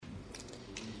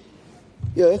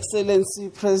Your Excellency,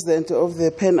 President of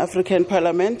the Pan-African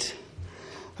Parliament,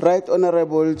 Right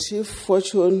Honorable Chief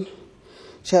Fortune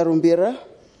Charumbira,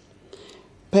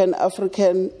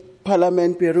 Pan-African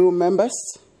Parliament Bureau members,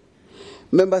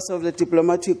 members of the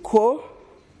Diplomatic Corps,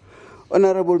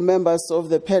 honorable members of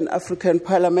the Pan-African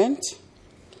Parliament,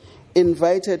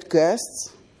 invited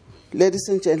guests, ladies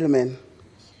and gentlemen,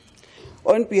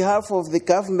 on behalf of the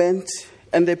government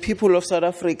and the people of South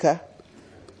Africa,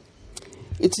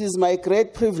 it is my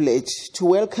great privilege to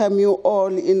welcome you all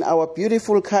in our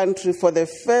beautiful country for the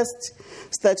first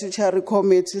statutory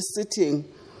committee sitting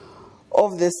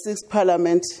of the 6th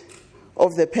Parliament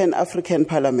of the Pan-African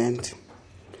Parliament.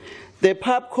 The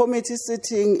PAP committee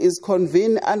sitting is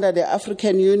convened under the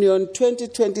African Union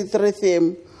 2023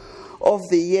 theme of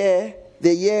the year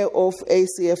of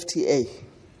ACFTA.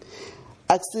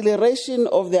 Acceleration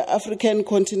of the African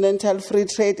Continental Free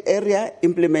Trade Area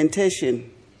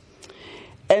implementation.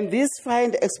 And this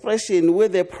finds expression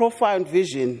with a profound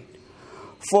vision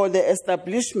for the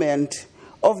establishment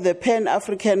of the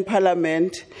Pan-African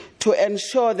Parliament to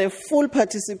ensure the full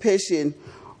participation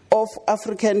of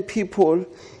African people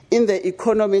in the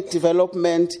economic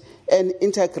development and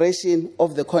integration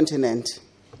of the continent.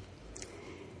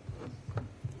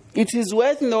 It is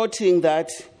worth noting that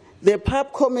the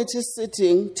PAP committee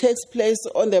sitting takes place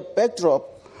on the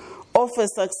backdrop of a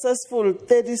successful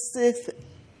 36th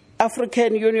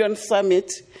African Union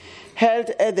Summit held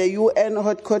at the UN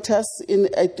headquarters in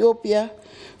Ethiopia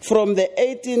from the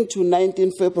 18th to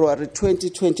 19th February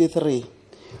 2023,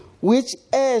 which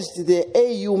urged the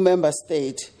AU member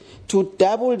state to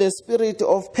double the spirit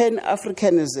of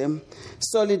Pan-Africanism,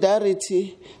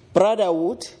 solidarity,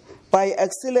 brotherhood by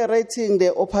accelerating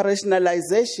the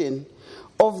operationalization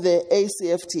of the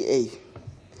ACFTA.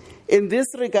 In this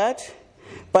regard,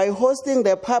 by hosting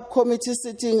the PAP committee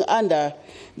sitting under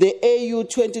the AU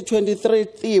 2023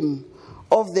 theme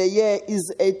of the year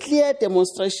is a clear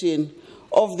demonstration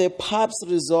of the PAP's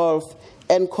resolve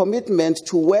and commitment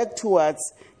to work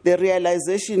towards the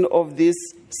realization of this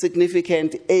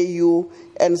significant AU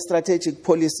and strategic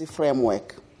policy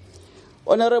framework.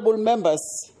 Honorable members,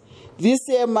 this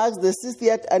year marks the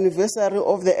 60th anniversary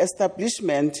of the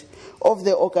establishment of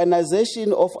the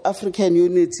Organization of African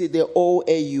Unity, the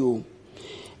OAU,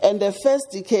 and the first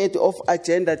decade of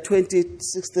Agenda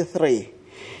 2063.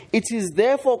 It is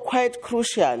therefore quite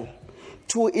crucial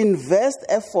to invest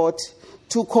effort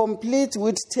to complete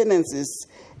with tenancies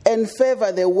and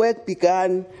favor the work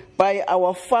begun by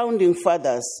our founding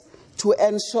fathers to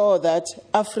ensure that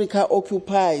Africa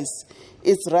occupies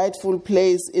its rightful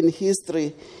place in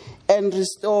history and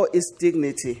restore its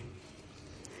dignity.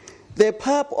 The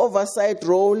PAP oversight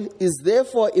role is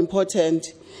therefore important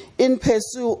in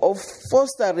pursuit of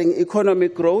fostering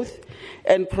economic growth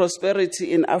and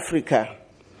prosperity in Africa.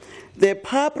 The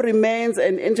PAP remains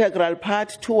an integral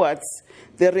part towards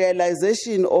the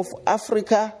realization of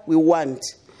Africa we want,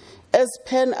 as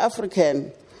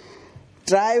Pan-African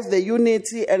drive the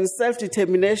unity and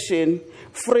self-determination,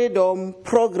 freedom,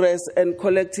 progress, and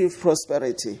collective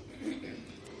prosperity.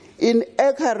 In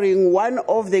echoing one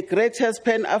of the greatest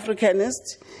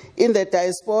Pan-Africanists in the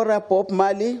diaspora, Bob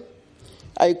Marley,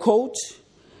 I quote,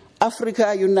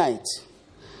 "Africa unite.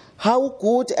 How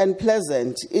good and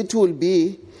pleasant it will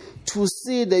be to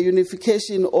see the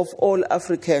unification of all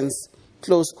Africans,"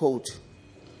 close quote.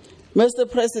 Mr.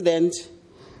 President,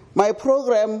 the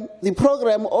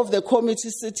program of the committee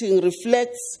sitting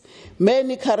reflects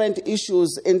many current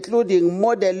issues, including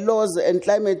model laws and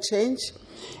climate change,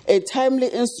 a timely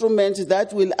instrument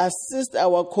that will assist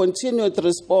our continued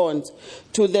response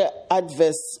to the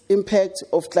adverse impact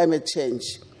of climate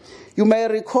change. You may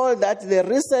recall that the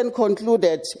recent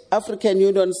concluded African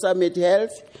Union Summit held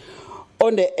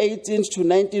on the 18th to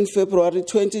 19th February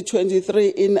 2023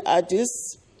 in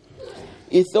Addis,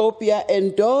 Ethiopia,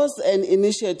 endorsed an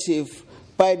initiative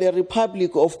by the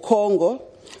Republic of Congo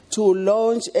to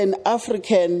launch an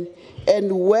African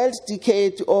and World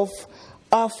Decade of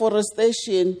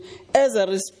Afforestation as a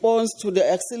response to the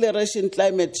acceleration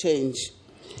climate change.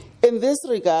 In this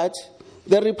regard,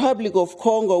 the Republic of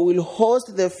Congo will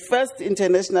host the first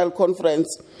international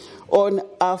conference on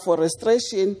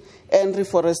afforestation and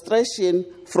reforestation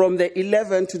from the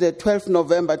 11th to the 12th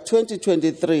November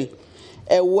 2023,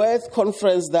 a world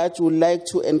conference that we would like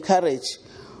to encourage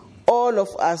all of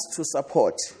us to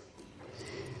support.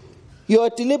 Your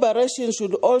deliberation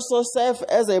should also serve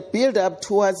as a build-up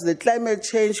towards the climate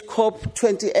change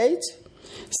COP28,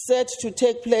 set to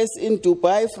take place in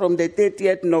Dubai from the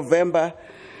 30th November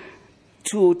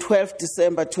to 12th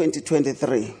December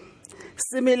 2023.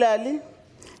 Similarly,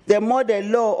 the model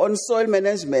law on soil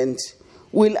management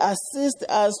will assist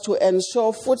us to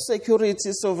ensure food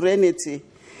security sovereignty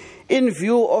in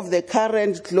view of the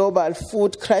current global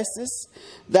food crisis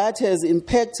that has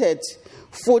impacted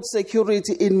food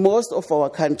security in most of our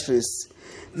countries.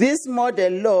 This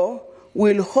model law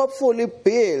will hopefully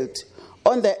build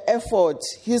on the effort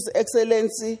His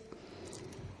Excellency,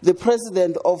 the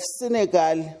President of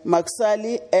Senegal, Macky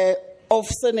Sall of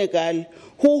Senegal,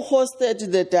 who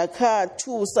hosted the Dakar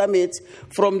 2 summit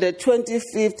from the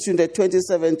 25th to the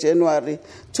 27th January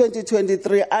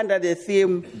 2023 under the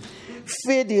theme,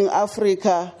 Feeding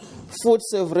Africa, Food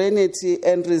Sovereignty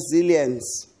and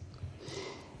Resilience,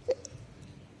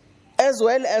 as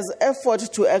well as effort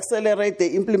to accelerate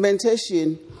the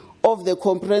implementation of the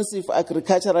Comprehensive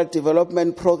Agricultural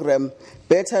Development Program,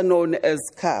 better known as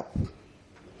CAP.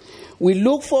 We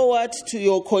look forward to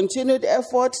your continued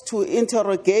effort to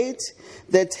interrogate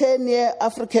the 10-year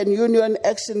African Union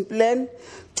Action Plan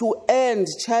to end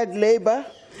child labor,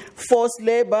 forced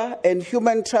labor, and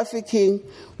human trafficking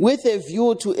with a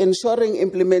view to ensuring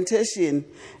implementation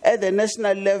at the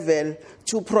national level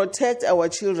to protect our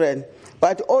children,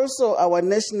 but also our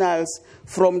nationals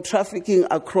from trafficking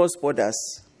across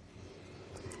borders.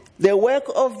 The work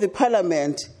of the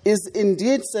Parliament is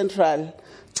indeed central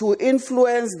to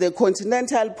influence the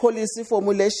continental policy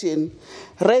formulation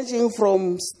ranging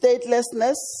from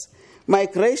statelessness,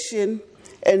 migration,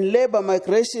 and labor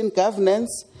migration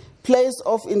governance, place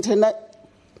of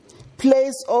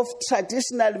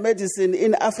traditional medicine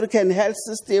in African health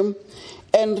system,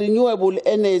 and renewable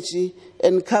energy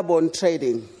and carbon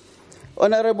trading.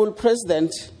 Honorable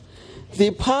President,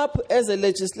 the PAP as a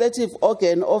legislative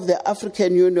organ of the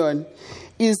African Union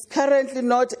is currently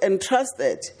not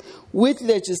entrusted with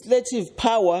legislative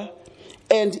power,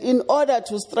 and in order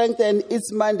to strengthen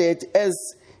its mandate as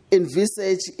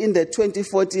envisaged in the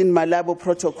 2014 Malabo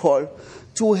Protocol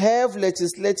to have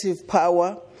legislative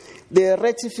power, the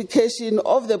ratification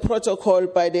of the protocol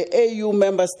by the AU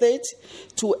member states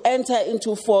to enter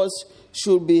into force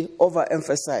should be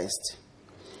overemphasized.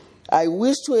 I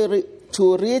wish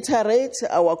to reiterate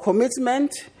our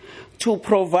commitment to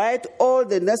provide all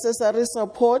the necessary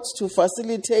support to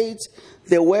facilitate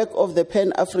the work of the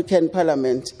Pan-African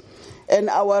Parliament and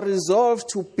our resolve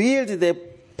to build the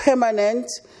permanent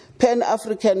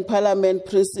Pan-African Parliament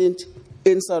precinct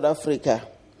in South Africa.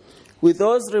 With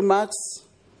those remarks,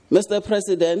 Mr.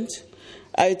 President,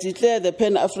 I declare the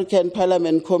Pan-African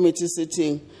Parliament Committee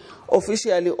sitting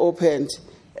officially opened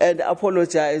and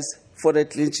apologize for the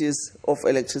glitches of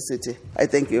electricity. I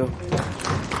thank you.